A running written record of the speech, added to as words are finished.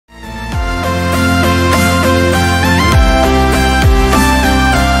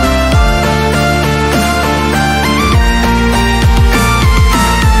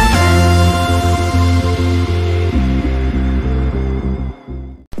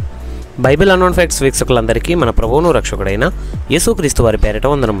Bible unknown facts వీక్షకులందరికీ మన ప్రభువును రక్షకుడైన యేసుక్రీస్తు వారి పేరిట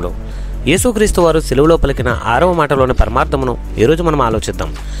వందనములు. యేసుక్రీస్తు వారు సిలువలో పలికిన 6వ మాటలోని పరమార్థమును ఈరోజు మనం ఆలోచిద్దాం.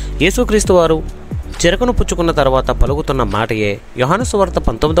 యేసుక్రీస్తు వారు చెరకును పుచ్చుకున్న తర్వాత పలుకుతున్న మాటయే యోహాను సువార్త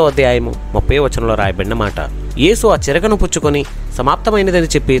 19వ అధ్యాయము 30వ వచనంలో రాయబడిన మాట. యేసు ఆ చెరకును పుచ్చుకొని సమాప్తమైనదని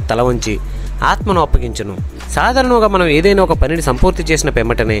చెప్పి తల వంచి ఆత్మను అప్పగించును. సాధారణంగా మనం ఏదైనా ఒక పనిని సంపూర్తి చేసిన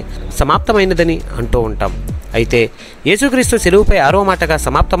పెమ్మటనే సమాప్తమైనదని అంటూ ఉంటాం. అయితే యేసుక్రీస్తు సిలువుపై 6వ మాటగా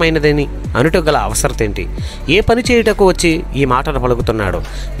సమాప్తమైనదని అనుటకు గల అవసరం ఏంటి? ఏ పని చేయుటకు వచ్చి ఈ మాటను పలుకుతున్నాడు?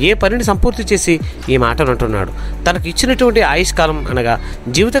 ఏ పనిని సంపూర్తి చేసి ఈ మాటను అంటున్నాడు? తనకు ఇచ్చినటువంటి ఆయుష్కాలం అనగా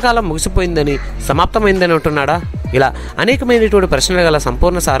జీవితకాలం ముగిసిపోయిందని సమాప్తమైందని అంటున్నాడా? ఇలా అనేకమైనటువంటి ప్రశ్నలు గల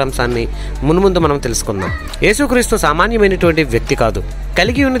సంపూర్ణ సారాంశాన్ని మున్ముందు మనం తెలుసుకుందాం. యేసుక్రీస్తు సామాన్యమైనటువంటి వ్యక్తి కాదు.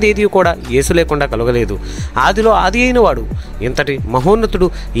 కలిగి ఉన్నది ఏది కూడా యేసు లేకుండా కలగలేదు. ఆదిలో ఆది అయిన వాడు. ఇంతటి మహోన్నతుడు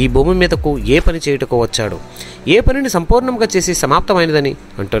ఈ భూమి మీదకు ఏ పని చేయుటకు వచ్చాడు? ఏ పనిని సంపూర్ణంగా చేసి సమాప్తమైనదని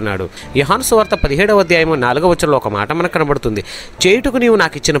అంటున్నాడు. యోహాను సువార్త 17వ అధ్యాయము 4వ వచనంలో ఒక మాట మనకు కనబడుతుంది. చేయుటకు నీవు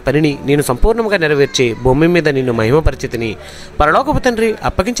నాకు ఇచ్చిన పనిని నేను సంపూర్ణంగా నెరవేర్చి భూమి మీద నిన్ను మహిమపరిచితిని. పరలోకపు తండ్రి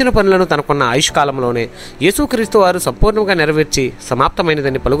అప్పగించిన పనులను తనకున్న ఆయుష్కాలంలోనే యేసుక్రీస్తు వారు సంపూర్ణంగా నెరవేర్చి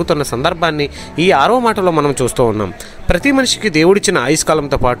సమాప్తమైనదని పలుకుతున్న సందర్భాన్ని ఈ 6వ మాటలో మనం చూస్తూ ఉన్నాం. ప్రతి మనిషికి దేవుడిచ్చిన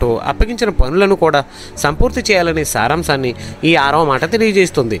ఆయుష్కాలంతో పాటు అప్పగించిన పనులను కూడా సంపూర్తి చేయాలనే సారాంశాన్ని ఈ 6వ మాట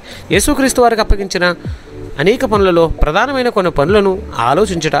తెలియజేస్తుంది. యేసుక్రీస్తు వారికి అప్పగించిన అనేక పనులలో ప్రధానమైన కొన్ని పనులను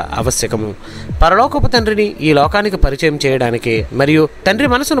ఆలోచించట ఆవశ్యకము. పరలోకపు తండ్రిని ఈ లోకానికి పరిచయం చేయడానికి మరియు తండ్రి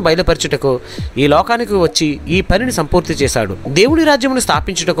మనసును బయలుపరచుటకు ఈ లోకానికి వచ్చి ఈ పనిని సంపూర్తి చేశాడు. దేవుడి రాజ్యమును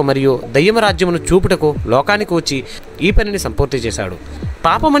స్థాపించుటకు మరియు దయ్యమ రాజ్యమును చూపుటకు లోకానికి వచ్చి ఈ పనిని సంపూర్తి చేశాడు.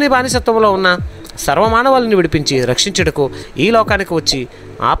 పాపమనే బానిసత్వంలో ఉన్న సర్వమానవాళిని విడిపించి రక్షించుటకు ఈ లోకానికి వచ్చి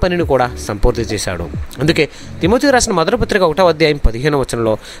ఆ పనిని కూడా సంపూర్తి చేశాడు. అందుకే తిమోతి రాసిన మొదటి పత్రిక 1వ అధ్యాయం 15వ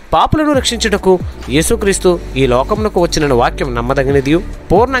వచనంలో పాపులను రక్షించుటకు యేసుక్రీస్తు ఈ లోకమునకు వచ్చిన వాక్యం నమ్మదగినదియు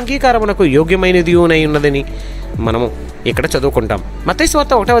పూర్ణ అంగీకారమునకు యోగ్యమైనదియునై ఉన్నదని మనము ఇక్కడ చదువుకుంటాం. మత్తయి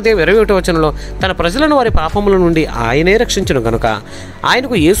సువార్త 1వ అధ్యాయం 21వ వచనంలో తన ప్రజలను వారి పాపముల నుండి ఆయనే రక్షించును గనుక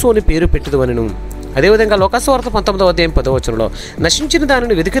ఆయనకు యేసు అని పేరు పెట్టుదువనెను. అదేవిధంగా లోకాసువార్త 19వ అధ్యాయం 10వ వచనంలో నశించిన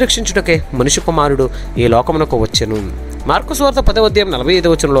దానిని వెతికి రక్షించుటకే మనుష్య కుమారుడు ఈ లోకమునకు వచ్చెను. మార్కు సువార్త 10వ అధ్యాయం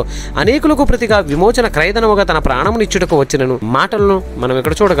 45వ వచనంలో అనేకులకు ప్రతిగా విమోచన క్రయధనముగా తన ప్రాణమునిచ్చుటకు వచ్చినను మాటలను మనం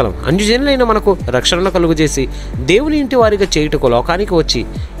ఇక్కడ చూడగలం. అన్యజనులైన మనకు రక్షణను కలుగు చేసి దేవుని ఇంటి వారిగా చేయుటకు లోకానికి వచ్చి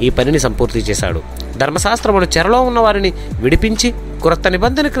ఈ పనిని సంపూర్తి చేశాడు. ధర్మశాస్త్రమును చెరలో ఉన్న వారిని విడిపించి క్రొత్త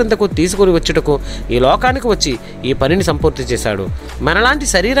నిబంధన క్రిందకు తీసుకుని వచ్చుటకు ఈ లోకానికి వచ్చి ఈ పనిని సంపూర్తి చేశాడు. మనలాంటి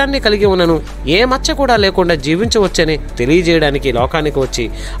శరీరాన్ని కలిగి ఉన్నను ఏ మచ్చ కూడా లేకుండా జీవించవచ్చని తెలియజేయడానికి లోకానికి వచ్చి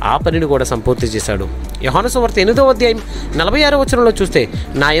ఆ పనిని కూడా సంపూర్తి చేశాడు. యోహాను సువార్త 8వ అధ్యాయం 46వ వచనంలో చూస్తే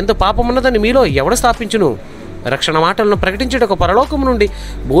నా యందు పాపమున్నదని మీలో ఎవడు స్థాపించును? రక్షణ మాటలను ప్రకటించుటకు పరలోకం నుండి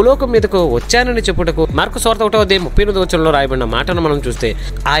భూలోకం మీదకు వచ్చానని చెప్పుటకు మార్కు సువార్త 1వ అధ్యాయం 38వ వచనంలో రాయబడిన మాటను మనం చూస్తే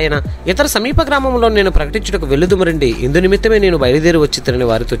ఆయన ఇతర సమీప గ్రామంలో నేను ప్రకటించుటకు వెళ్ళుదుమరండి ఇందు నిమిత్తమే నేను బయలుదేరి వచ్చితనని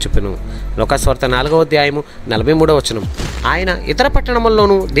వారితో చెప్పాను. లోకాసువార్త 4వ అధ్యాయము 43వ వచనం ఆయన ఇతర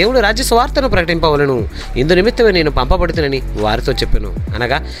పట్టణముల్లోనూ దేవుడి రాజ్య సువార్తను ప్రకటింపవలను ఇందు నిమిత్తమే నేను పంపబడుతునని వారితో చెప్పాను.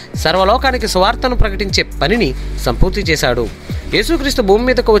 అనగా సర్వలోకానికి సువార్తను ప్రకటించే పనిని సంపూర్తి చేశాడు. యేసుక్రీస్తు భూమి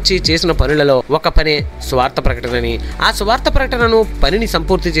మీదకు వచ్చి చేసిన పనులలో ఒక పనే సువార్త ప్రకటనని, ఆ సువార్త ప్రకటనను పనిని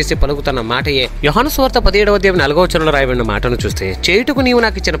సంపూర్తి చేసి పలుకుతున్న మాటయే యోహాను సువార్త 17వ అధ్యాయం 4వ వచనంలో రాయబడిన మాటను చూస్తే చేయుటకు నీవు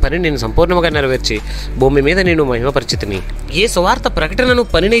నాకు ఇచ్చిన పనిని నేను సంపూర్ణంగా నెరవేర్చి భూమి మీద నేను మహిమపరిచితిని. ఏ సువార్త ప్రకటనను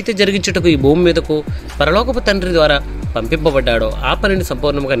పనినైతే జరిగించుటకు ఈ భూమి మీదకు పరలోకపు తండ్రి ద్వారా పంపింపబడ్డాడో ఆ పనిని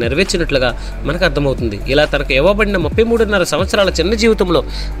సంపూర్ణంగా నెరవేర్చినట్లుగా మనకు అర్థమవుతుంది. ఇలా తనకు ఇవ్వబడిన 33.5 సంవత్సరాల చిన్న జీవితంలో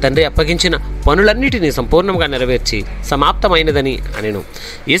తండ్రి అప్పగించిన పనులన్నిటినీ సంపూర్ణంగా నెరవేర్చి సమాప్తమైనదని అనెను.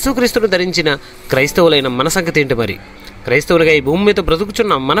 యేసుక్రీస్తును ధరించిన క్రైస్తవులైన మన సంగతి ఏంటి మరి? క్రైస్తవులుగా ఈ భూమి మీద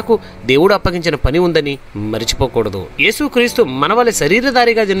బ్రతుకుచున్న మనకు దేవుడు అప్పగించిన పని ఉందని మరిచిపోకూడదు. యేసుక్రీస్తు మన వలె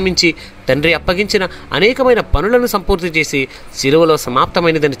శరీరధారిగా జన్మించి తండ్రి అప్పగించిన అనేకమైన పనులను సంపూర్తి చేసి శిలువలో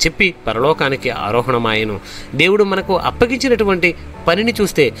సమాప్తమైనదని చెప్పి పరలోకానికి ఆరోహణమాయను. దేవుడు మనకు అప్పగించినటువంటి పనిని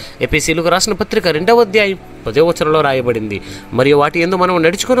చూస్తే ఎఫెసీయులకు రాసిన పత్రిక 2వ అధ్యాయం 10వ వచనంలో రాయబడింది. మరియు వాటి యందు మనం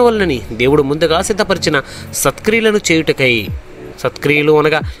నడుచుకోవాలని దేవుడు ముందుగా సిద్ధపరిచిన సత్క్రియలను చేయుటకై, సత్క్రియలు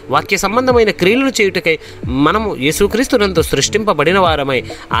అనగా వాక్య సంబంధమైన క్రియలను చేయుటకై మనము యేసుక్రీస్తునందు సృష్టింపబడిన వారమై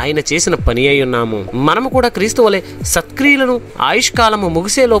ఆయన చేసిన పని అయి ఉన్నాము. మనము కూడా క్రీస్తు వలె సత్క్రియలను ఆయుష్కాలము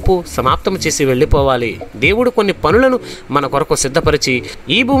ముగిసేలోపు సమాప్తం చేసి వెళ్ళిపోవాలి. దేవుడు కొన్ని పనులను మన కొరకు సిద్ధపరిచి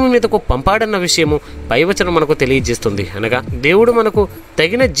ఈ భూమి మీదకు పంపాడన్న విషయము పైవచనం మనకు తెలియజేస్తుంది. అనగా దేవుడు మనకు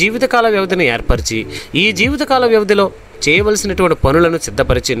తగిన జీవితకాల వ్యవధిని ఏర్పరిచి ఈ జీవితకాల వ్యవధిలో చేయవలసినటువంటి పనులను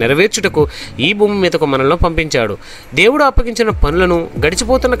సిద్ధపరిచి నెరవేర్చుటకు ఈ భూమి మీదకు మనల్ని పంపించాడు. దేవుడు అప్పగించిన పనులను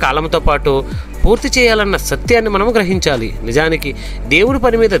గడిచిపోతున్న కాలంతో పాటు పూర్తి చేయాలన్న సత్యాన్ని మనం గ్రహించాలి. నిజానికి దేవుడి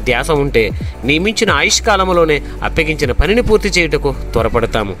పని మీద ధ్యాస ఉంటే నియమించిన ఆయుష్ కాలంలోనే అప్పగించిన పనిని పూర్తి చేయుటకు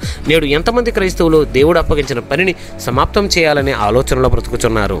త్వరపడతాము. నేడు ఎంతమంది క్రైస్తవులు దేవుడు అప్పగించిన పనిని సమాప్తం చేయాలనే ఆలోచనలో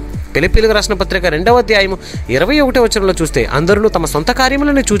బ్రతుకుతున్నారు? ఫిలిప్పీయులకు రాసిన పత్రిక 2వ అధ్యాయము 21వ వచనంలో చూస్తే, అందరూ తమ సొంత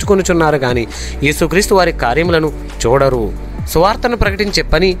కార్యములను చూచుకొనుచున్నారు కానీ యేసుక్రీస్తు వారి కార్యములను చూడరు. సువార్తను ప్రకటించే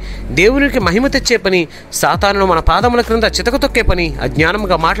పని, దేవునికి మహిమ తెచ్చే పని, సాతానును మన పాదముల క్రింద చితక తొక్కే పని,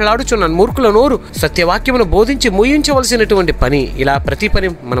 అజ్ఞానముగా మాట్లాడుచున్న మూర్ఖుల నోరు సత్యవాక్యమును బోధించి ముయించవలసినటువంటి పని, ఇలా ప్రతి పని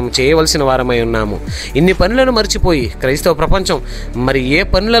మనం చేయవలసిన వారమై ఉన్నాము. ఇన్ని పనులను మర్చిపోయి క్రైస్తవ ప్రపంచం మరి ఏ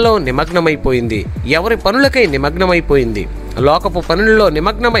పనులలో నిమగ్నమైపోయింది? ఎవరి పనులకై నిమగ్నమైపోయింది? లోకపు పనులలో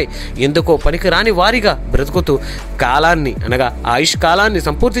నిమగ్నమై ఎందుకో పనికిరాని వారిగా బ్రతుకుతూ కాలాన్ని అనగా ఆయుష్ కాలాన్ని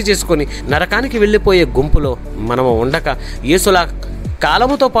సంపూర్తి చేసుకొని నరకానికి వెళ్ళిపోయే గుంపులో మనము ఉండక యేసులా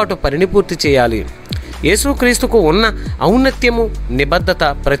కాలముతో పాటు పనిని పూర్తి చేయాలి. యేసుక్రీస్తుకు ఉన్న ఔన్నత్యము, నిబద్ధత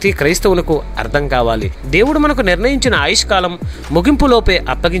ప్రతి క్రైస్తవులకు అర్థం కావాలి. దేవుడు మనకు నిర్ణయించిన ఆయుష్ కాలం ముగింపులోపే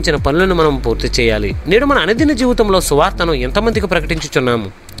అప్పగించిన పనులను మనం పూర్తి చేయాలి. నేడు మన అనుదిన జీవితంలో సువార్తను ఎంతమందికి ప్రకటించుచున్నాము?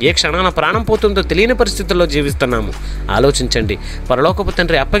 ఏ క్షణాన ప్రాణం పోతుందో తెలియని పరిస్థితుల్లో జీవిస్తున్నాము. ఆలోచించండి. పరలోకపు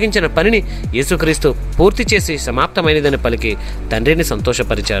తండ్రి అప్పగించిన పనిని యేసుక్రీస్తు పూర్తి చేసి సమాప్తమైనదని పలికి తండ్రిని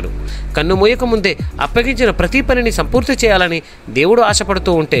సంతోషపరిచాడు. కన్ను మూయక ముందే అప్పగించిన ప్రతి పనిని సంపూర్తి చేయాలని దేవుడు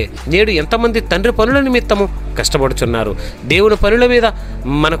ఆశపడుతూ ఉంటే నేడు ఎంతమంది తండ్రి పనుల నిమిత్తము కష్టపడుచున్నారు? దేవుని పనుల మీద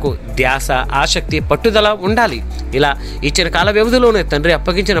మనకు ధ్యాస, ఆసక్తి, పట్టుదల ఉండాలి. ఇలా ఇచ్చిన కాల వ్యవధిలోనే తండ్రి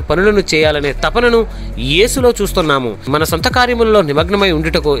అప్పగించిన పనులను చేయాలనే తపనను యేసులో చూస్తున్నాము. మన సొంత కార్యములలో నిమగ్నమై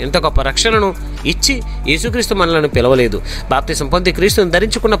ఉండుటకు ఎంతో గొప్ప రక్షణను ఇచ్చి యేసుక్రీస్తు మనలను పిలవలేదు. బాప్తిసం పొంది క్రీస్తును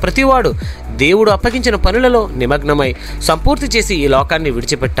ధరించుకున్న ప్రతివాడు దేవుడు అప్పగించిన పనులలో నిమగ్నమై సంపూర్తి చేసి ఈ లోకాన్ని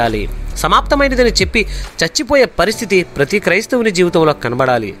విడిచిపెట్టాలి. సమాప్తమైనదని చెప్పి చచ్చిపోయే పరిస్థితి ప్రతి క్రైస్తవుని జీవితంలో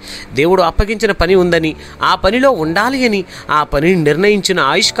కనబడాలి. దేవుడు అప్పగించిన పని ఉందని, ఆ పనిలో ఉండాలి అని, ఆ పనిని నిర్ణయించిన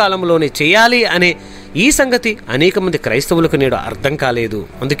ఆయుష్కాలంలోనే చేయాలి అనే ఈ సంగతి అనేక మంది క్రైస్తవులకు నేడు అర్థం కాలేదు.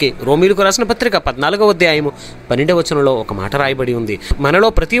 అందుకే రోమీయులకు రాసిన పత్రిక 14వ అధ్యాయము 12వ వచనంలో ఒక మాట రాయబడి ఉంది, మనలో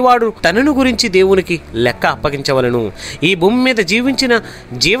ప్రతివాడు తనను గురించి దేవునికి లెక్క అప్పగించవలను. ఈ భూమి మీద జీవించిన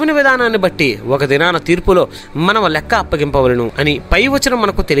జీవన విధానాన్ని బట్టి ఒక దినాన తీర్పులో మనం లెక్క అప్పగింపవలను అని పై వచనం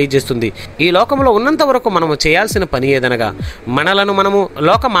మనకు తెలియజేస్తుంది. ఈ లోకంలో ఉన్నంత వరకు మనము చేయాల్సిన పని ఏదనగా మనలను మనము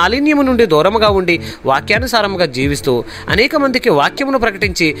లోక మాలిన్యము నుండి దూరముగా ఉండి వాక్యానుసారముగా జీవిస్తూ అనేక మందికి వాక్యమును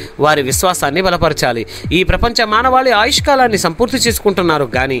ప్రకటించి వారి విశ్వాసాన్ని బలపరచాలి. ఈ ప్రపంచ మానవాళి ఆయుష్కాలాన్ని సంపూర్తి చేసుకుంటున్నారు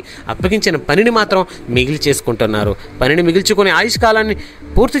కానీ అప్పగించిన పనిని మాత్రం మిగిలి చేసుకుంటున్నారు. పనిని మిగిల్చుకుని ఆయుష్కాలాన్ని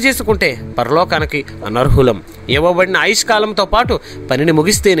పూర్తి చేసుకుంటే పరలోకానికి అనర్హులం. ఇవ్వబడిన ఆయుష్కాలంతో పాటు పనిని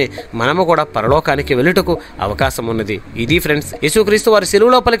ముగిస్తేనే మనము కూడా పరలోకానికి వెళ్ళుటకు అవకాశం ఉన్నది. ఇది ఫ్రెండ్స్ యేసుక్రీస్తు వారి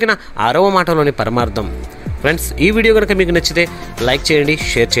సిలువలో పలికిన 6వ మాటలోని పరమార్థం. ఫ్రెండ్స్, ఈ వీడియో కనుక మీకు నచ్చితే లైక్ చేయండి,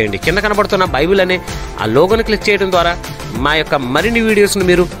 షేర్ చేయండి. కింద కనబడుతున్న బైబిల్ అనే ఆ లోగోను క్లిక్ చేయడం ద్వారా మా యొక్క మరిన్ని వీడియోస్ను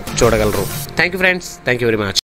మీరు చూడగలరు. Thank you friends. Thank you very much.